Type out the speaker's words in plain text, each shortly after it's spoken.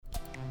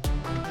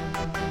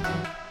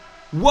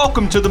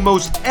Welcome to the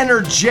most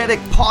energetic,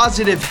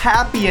 positive,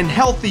 happy, and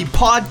healthy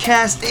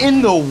podcast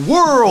in the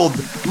world,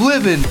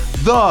 Living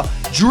the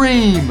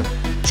Dream.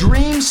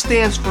 DREAM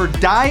stands for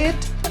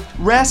diet,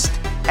 rest,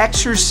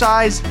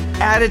 exercise,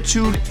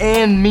 attitude,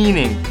 and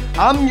meaning.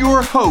 I'm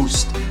your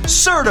host,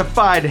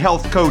 certified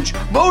health coach,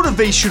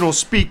 motivational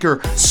speaker,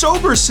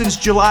 sober since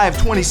July of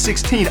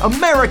 2016,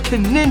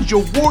 American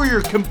Ninja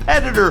Warrior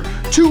competitor,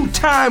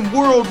 two-time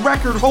world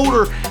record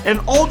holder, and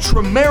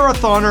ultra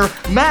marathoner,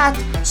 Matt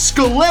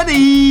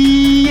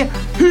Scaletti.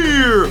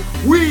 Here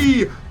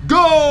we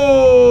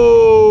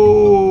go!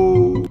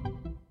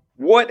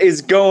 What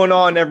is going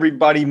on,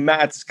 everybody?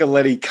 Matt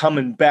Scaletti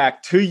coming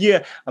back to you.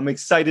 I'm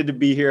excited to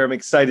be here. I'm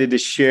excited to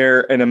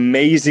share an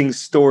amazing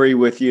story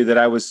with you that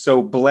I was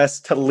so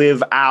blessed to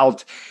live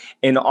out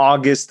in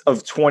August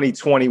of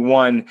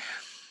 2021.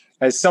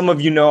 As some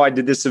of you know, I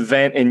did this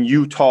event in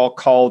Utah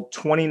called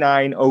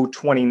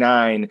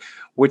 29029,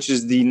 which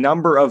is the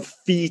number of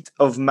feet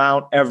of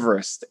Mount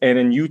Everest. And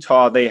in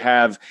Utah, they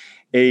have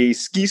a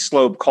ski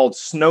slope called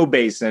Snow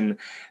Basin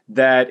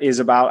that is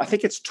about, I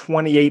think it's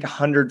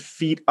 2,800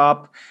 feet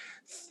up,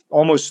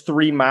 almost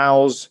 3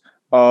 miles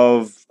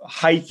of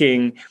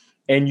hiking.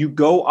 And you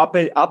go up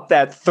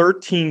that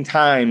 13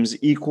 times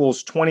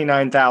equals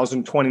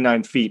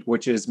 29,029 feet,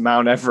 which is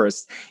Mount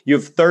Everest. You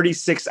have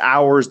 36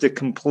 hours to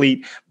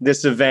complete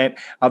this event.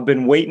 I've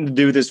been waiting to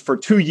do this for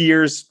 2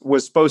 years,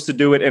 was supposed to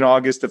do it in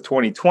August of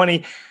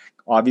 2020.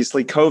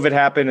 Obviously, COVID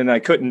happened and I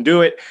couldn't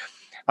do it.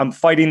 I'm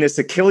fighting this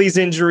Achilles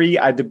injury.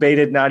 I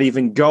debated not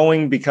even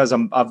going because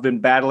I've been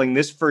battling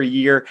this for a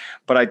year,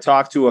 but I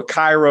talked to a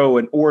chiro,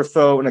 an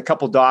ortho, and a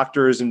couple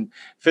doctors and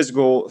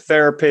physical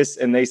therapists,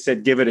 and they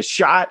said, give it a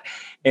shot.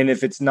 And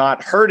if it's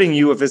not hurting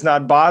you, if it's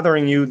not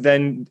bothering you,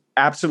 then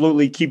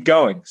absolutely keep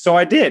going. So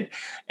I did.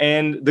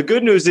 And the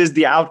good news is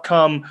the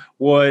outcome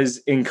was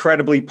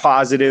incredibly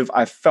positive.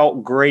 I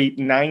felt great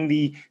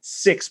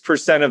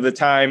 96% of the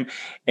time.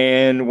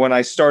 And when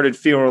I started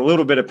feeling a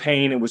little bit of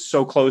pain, it was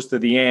so close to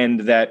the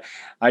end that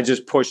I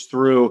just pushed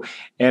through.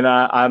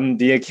 And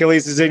the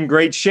Achilles is in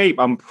great shape.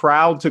 I'm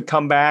proud to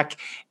come back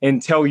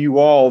and tell you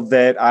all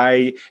that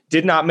I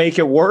did not make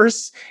it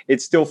worse.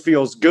 It still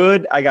feels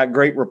good. I got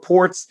great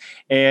reports,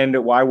 and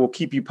I will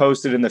keep you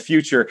posted in the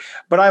future.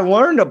 But I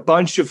learned a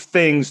bunch of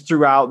things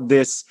throughout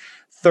this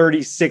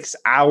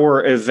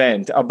 36-hour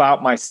event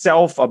about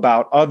myself,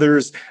 about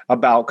others,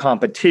 about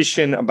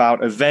competition,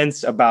 about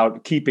events,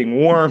 about keeping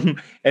warm,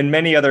 and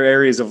many other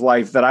areas of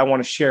life that I want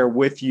to share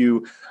with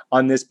you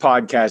on this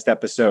podcast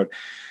episode.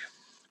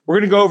 We're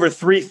going to go over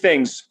 3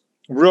 things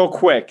real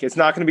quick. It's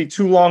not going to be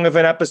too long of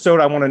an episode.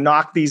 I want to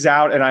knock these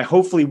out, and I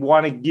hopefully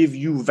want to give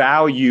you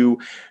value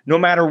no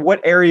matter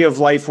what area of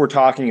life we're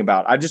talking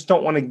about. I just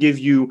don't want to give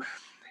you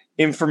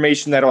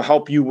information that'll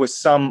help you with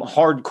some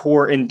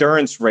hardcore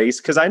endurance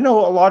race, because I know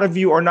a lot of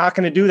you are not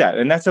going to do that,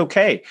 and that's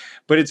okay.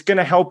 But it's going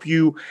to help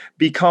you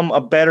become a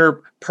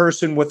better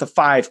person with a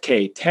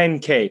 5K,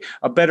 10K,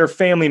 a better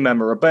family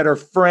member, a better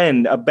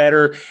friend, a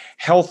better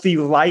healthy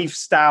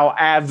lifestyle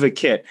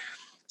advocate,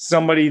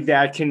 somebody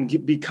that can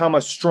become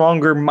a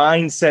stronger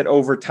mindset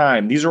over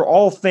time. These are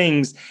all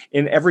things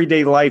in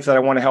everyday life that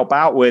I want to help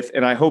out with,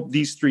 and I hope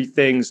these 3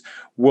 things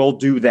will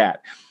do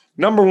that.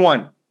 Number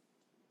 1,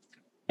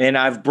 and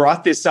I've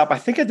brought this up, I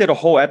think I did a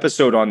whole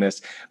episode on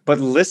this, but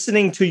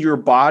listening to your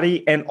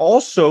body, and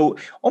also,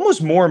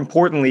 almost more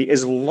importantly,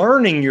 is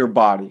learning your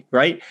body,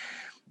 right?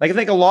 Like, I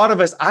think a lot of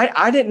us,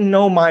 I didn't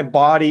know my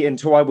body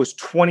until I was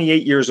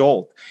 28 years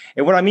old.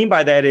 And what I mean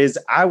by that is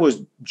I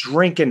was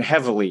drinking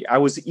heavily. I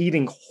was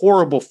eating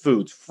horrible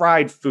foods,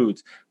 fried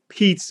foods,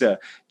 pizza,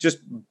 just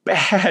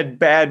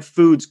bad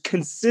foods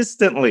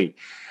consistently.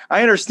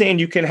 I understand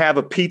you can have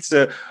a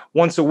pizza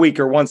once a week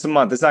or once a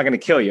month. It's not going to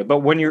kill you. But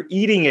when you're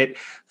eating it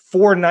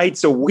 4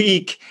 nights a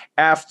week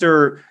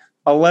after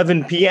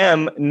 11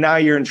 p.m., now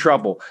you're in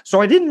trouble. So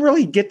I didn't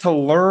really get to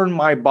learn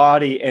my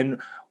body. And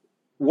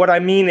what I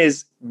mean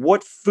is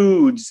what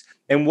foods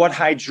and what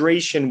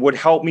hydration would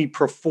help me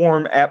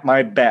perform at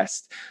my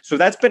best. So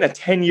that's been a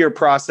 10-year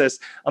process.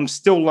 I'm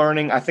still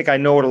learning. I think I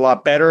know it a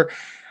lot better.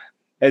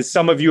 As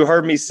some of you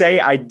heard me say,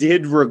 I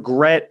did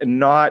regret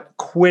not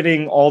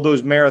quitting all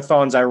those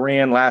marathons I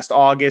ran last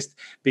August,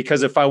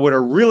 because if I would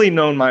have really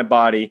known my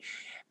body,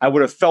 I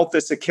would have felt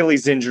this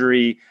Achilles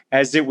injury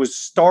as it was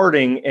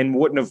starting and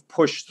wouldn't have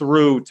pushed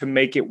through to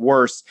make it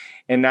worse.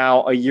 And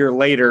now a year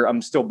later,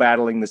 I'm still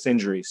battling this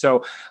injury.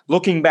 So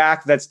looking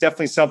back, that's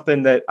definitely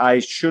something that I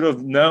should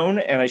have known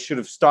and I should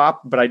have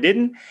stopped, but I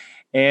didn't.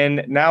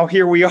 And now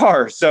here we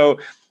are. So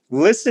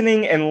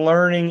listening and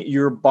learning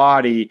your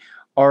body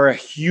are a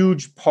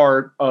huge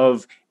part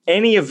of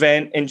any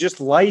event and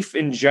just life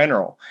in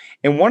general.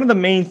 And one of the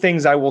main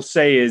things I will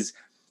say is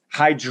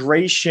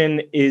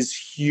hydration is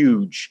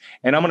huge.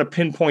 And I'm going to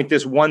pinpoint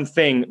this one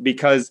thing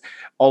because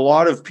a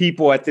lot of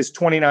people at this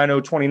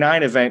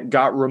 29029 event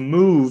got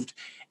removed,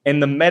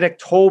 and the medic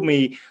told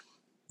me,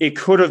 it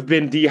could have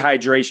been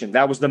dehydration.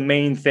 That was the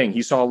main thing.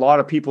 He saw a lot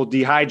of people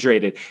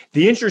dehydrated.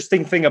 The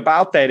interesting thing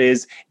about that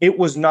is it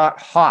was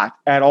not hot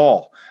at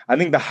all. I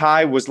think the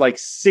high was like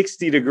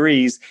 60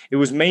 degrees. It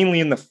was mainly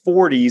in the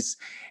 40s,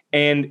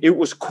 and it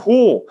was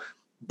cool.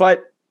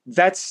 But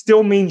that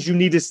still means you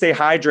need to stay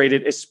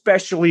hydrated,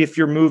 especially if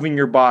you're moving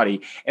your body.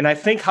 And I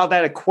think how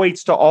that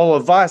equates to all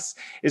of us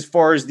as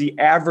far as the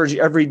average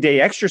everyday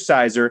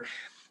exerciser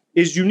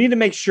is you need to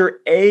make sure,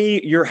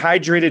 A, you're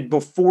hydrated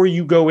before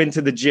you go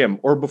into the gym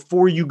or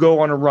before you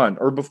go on a run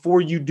or before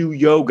you do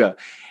yoga.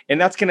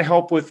 And that's going to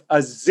help with a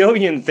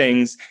zillion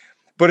things,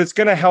 but it's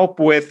going to help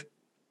with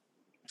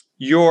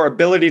your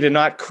ability to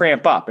not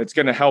cramp up. It's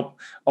going to help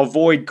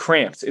avoid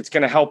cramps. It's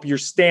going to help your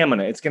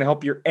stamina. It's going to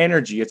help your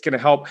energy. It's going to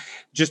help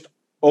just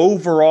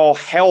overall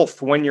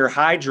health when you're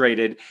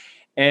hydrated.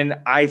 And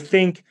I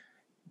think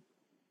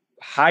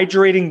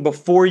hydrating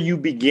before you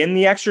begin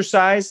the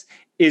exercise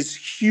is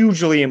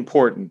hugely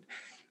important.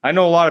 I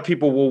know a lot of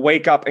people will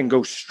wake up and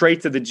go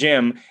straight to the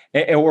gym,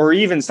 or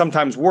even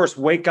sometimes worse,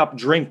 wake up,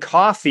 drink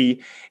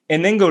coffee,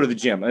 and then go to the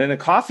gym. And then the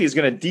coffee is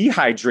going to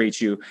dehydrate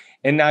you.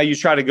 And now you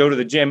try to go to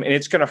the gym and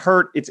it's going to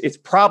hurt. It's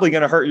probably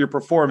going to hurt your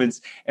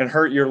performance and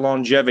hurt your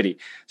longevity.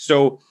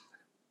 So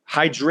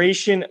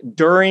hydration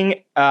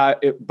during,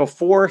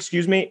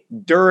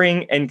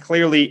 during, and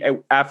clearly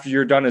after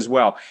you're done as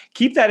well.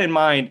 Keep that in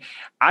mind.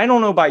 I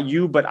don't know about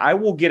you, but I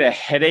will get a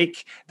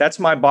headache. That's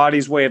my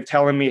body's way of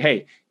telling me,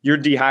 hey, you're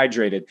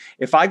dehydrated.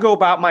 If I go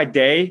about my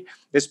day,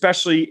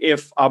 especially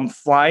if I'm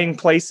flying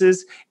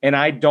places and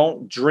I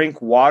don't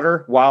drink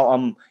water while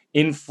I'm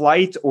in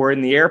flight or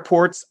in the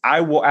airports, I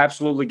will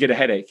absolutely get a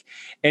headache.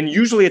 And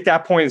usually at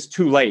that point, it's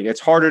too late. It's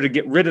harder to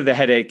get rid of the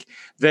headache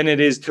than it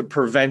is to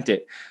prevent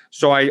it.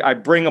 So I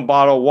bring a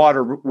bottle of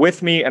water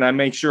with me and I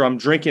make sure I'm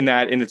drinking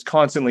that and it's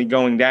constantly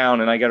going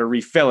down and I got to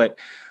refill it,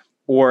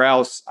 or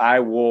else I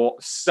will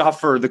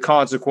suffer the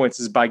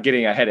consequences by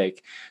getting a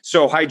headache.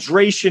 So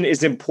hydration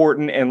is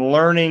important, and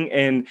learning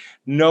and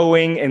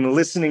knowing and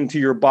listening to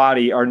your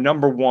body are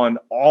number one,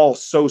 all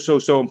so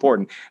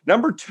important.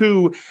 Number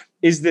two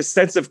is this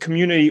sense of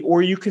community,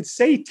 or you could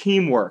say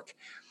teamwork.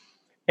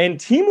 And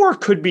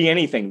teamwork could be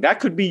anything. That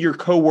could be your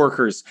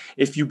coworkers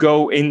if you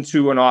go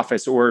into an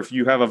office or if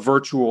you have a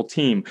virtual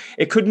team.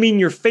 It could mean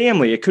your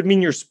family. It could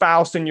mean your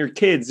spouse and your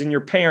kids and your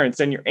parents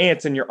and your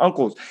aunts and your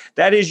uncles.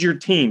 That is your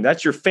team.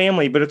 That's your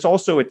family, but it's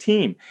also a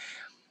team.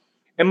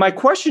 And my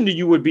question to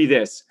you would be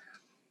this: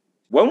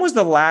 when was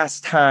the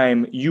last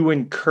time you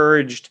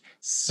encouraged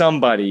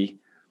somebody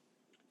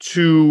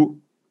to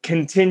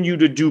continue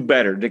to do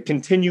better, to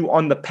continue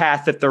on the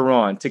path that they're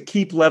on, to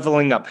keep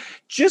leveling up?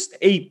 Just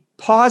a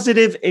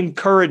positive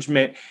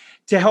encouragement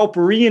to help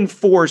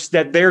reinforce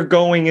that they're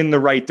going in the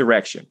right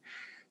direction.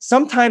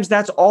 Sometimes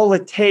that's all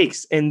it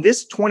takes. In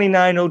this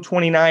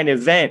 29029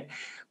 event,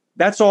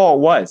 that's all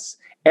it was.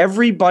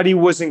 Everybody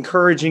was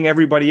encouraging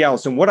everybody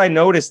else. And what I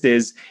noticed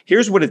is,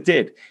 here's what it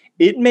did.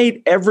 It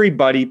made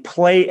everybody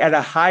play at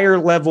a higher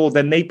level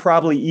than they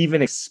probably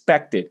even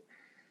expected.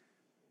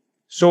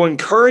 So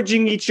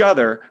encouraging each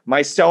other,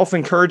 myself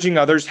encouraging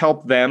others,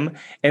 help them,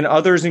 and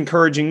others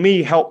encouraging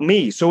me, help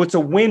me. So it's a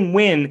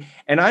win-win.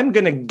 And I'm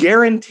going to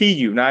guarantee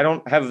you, now I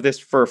don't have this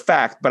for a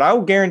fact, but I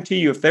will guarantee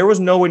you, if there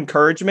was no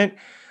encouragement,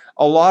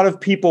 a lot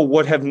of people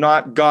would have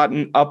not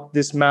gotten up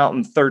this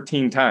mountain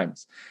 13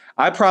 times.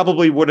 I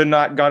probably would have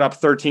not got up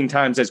 13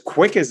 times as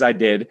quick as I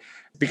did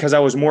because I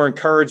was more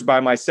encouraged by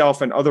myself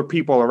and other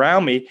people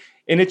around me.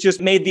 And it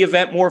just made the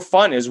event more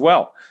fun as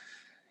well.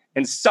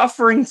 And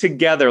suffering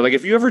together, like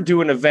if you ever do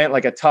an event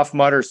like a Tough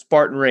Mudder,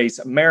 Spartan Race,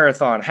 a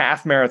marathon,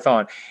 half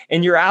marathon,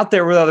 and you're out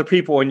there with other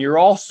people and you're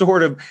all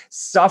sort of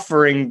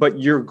suffering, but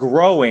you're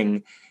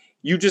growing,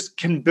 you just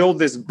can build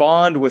this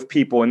bond with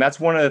people. And that's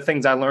one of the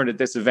things I learned at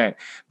this event.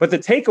 But the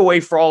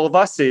takeaway for all of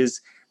us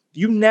is,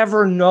 you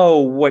never know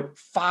what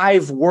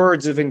 5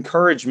 words of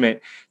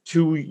encouragement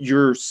to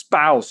your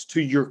spouse,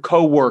 to your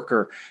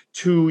coworker,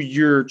 to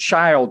your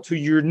child, to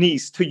your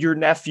niece, to your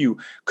nephew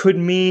could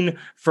mean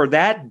for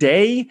that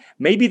day,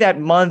 maybe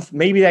that month,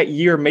 maybe that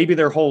year, maybe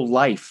their whole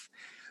life.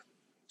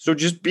 So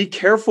just be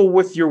careful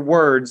with your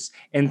words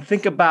and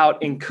think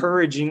about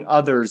encouraging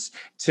others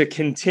to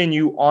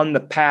continue on the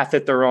path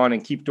that they're on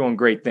and keep doing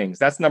great things.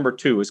 That's number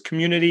 2, is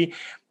community,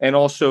 and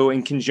also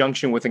in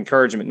conjunction with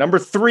encouragement. Number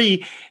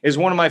 3 is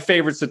one of my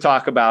favorites to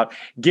talk about,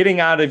 getting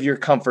out of your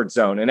comfort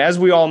zone. And as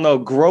we all know,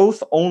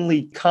 growth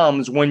only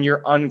comes when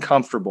you're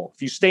uncomfortable.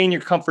 If you stay in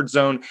your comfort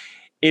zone,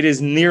 it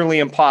is nearly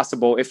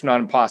impossible, if not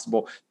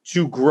impossible,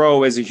 to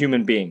grow as a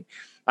human being.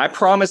 I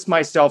promised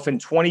myself in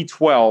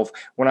 2012,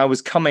 when I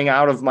was coming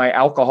out of my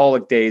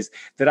alcoholic days,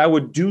 that I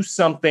would do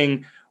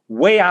something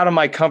way out of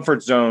my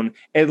comfort zone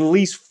at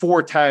least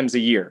 4 times a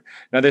year.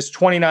 Now, this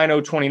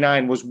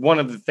 29029 was one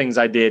of the things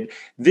I did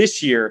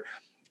this year.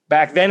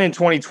 Back then in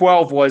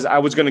 2012 was I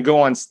was going to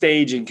go on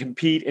stage and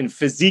compete in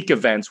physique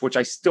events, which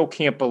I still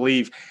can't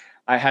believe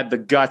I had the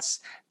guts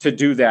to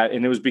do that.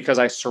 And it was because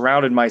I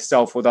surrounded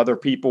myself with other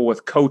people,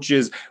 with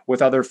coaches,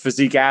 with other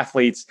physique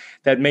athletes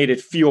that made it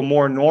feel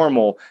more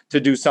normal to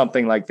do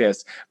something like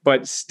this.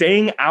 But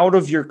staying out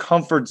of your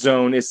comfort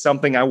zone is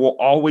something I will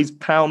always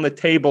pound the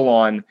table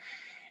on.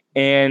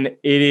 And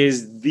it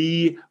is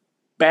the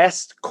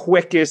best,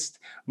 quickest,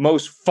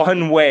 most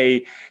fun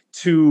way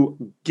to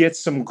get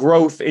some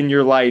growth in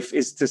your life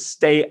is to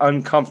stay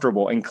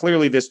uncomfortable. And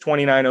clearly this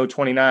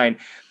 29-0-29,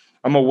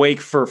 I'm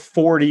awake for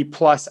 40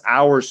 plus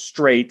hours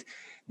straight.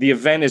 The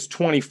event is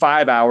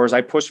 25 hours.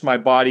 I push my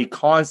body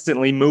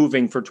constantly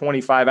moving for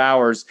 25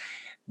 hours.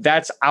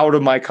 That's out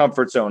of my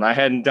comfort zone. I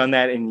hadn't done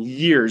that in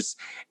years.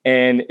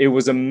 And it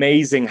was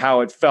amazing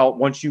how it felt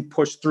once you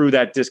push through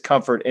that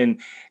discomfort and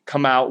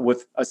come out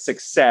with a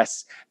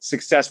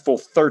successful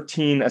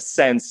 13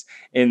 ascents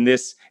in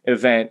this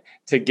event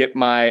to get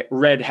my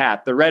red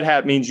hat. The red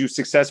hat means you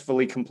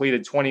successfully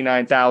completed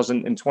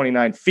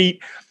 29,029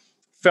 feet.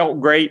 Felt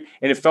great.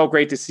 And it felt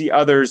great to see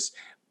others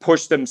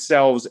push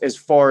themselves as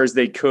far as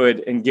they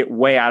could and get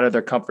way out of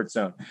their comfort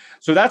zone.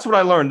 So that's what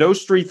I learned.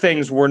 Those three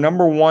things were,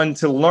 number one,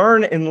 to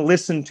learn and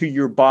listen to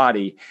your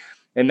body.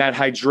 And that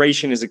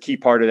hydration is a key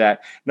part of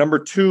that. Number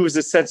two is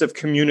a sense of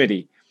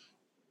community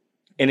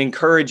and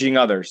encouraging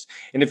others.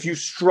 And if you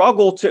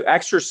struggle to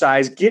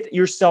exercise, get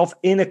yourself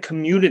in a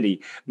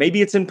community.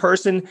 Maybe it's in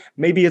person,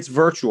 maybe it's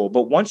virtual.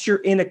 But once you're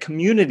in a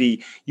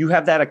community, you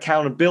have that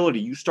accountability.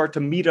 You start to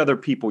meet other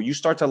people. You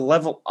start to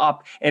level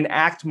up and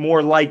act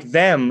more like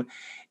them.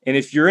 And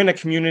if you're in a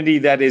community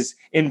that is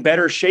in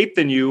better shape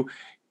than you,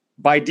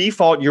 by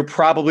default, you're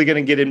probably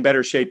going to get in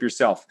better shape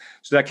yourself.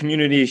 So that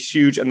community is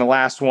huge. And the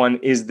last one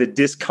is the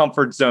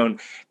discomfort zone,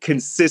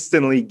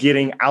 consistently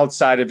getting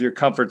outside of your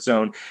comfort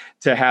zone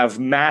to have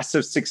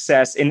massive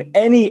success in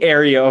any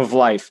area of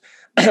life,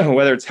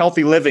 whether it's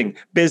healthy living,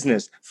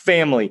 business,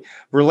 family,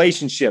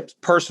 relationships,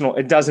 personal,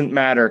 it doesn't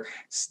matter.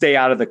 Stay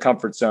out of the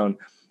comfort zone.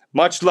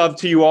 Much love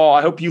to you all.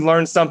 I hope you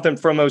learned something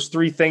from those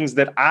three things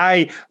that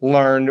I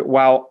learned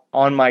while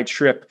on my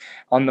trip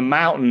on the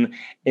mountain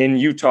in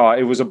Utah.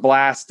 It was a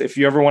blast. If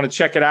you ever want to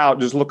check it out,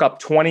 just look up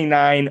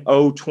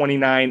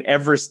 29-0-29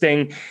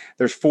 Everesting.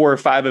 There's 4 or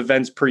 5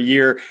 events per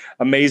year.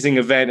 Amazing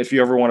event if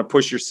you ever want to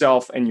push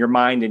yourself and your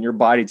mind and your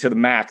body to the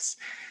max.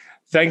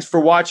 Thanks for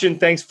watching.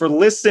 Thanks for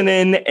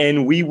listening.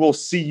 And we will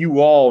see you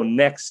all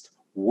next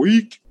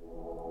week.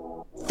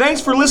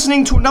 Thanks for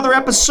listening to another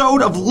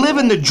episode of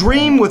Living the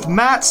Dream with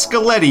Matt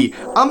Scaletti.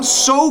 I'm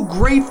so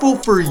grateful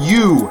for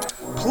you.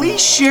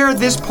 Please share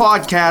this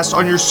podcast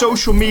on your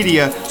social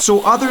media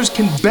so others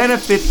can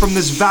benefit from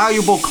this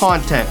valuable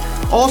content.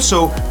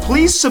 Also,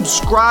 please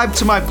subscribe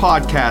to my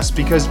podcast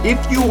because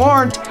if you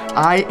aren't,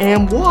 I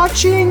am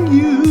watching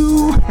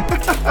you.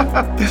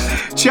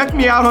 Check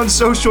me out on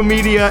social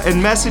media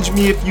and message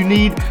me if you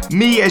need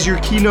me as your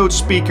keynote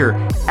speaker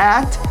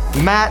at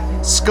Matt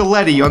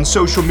Scaletti on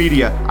social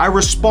media. I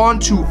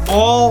respond to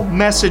all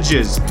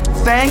messages.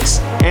 Thanks,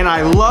 and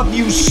I love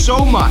you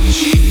so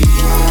much.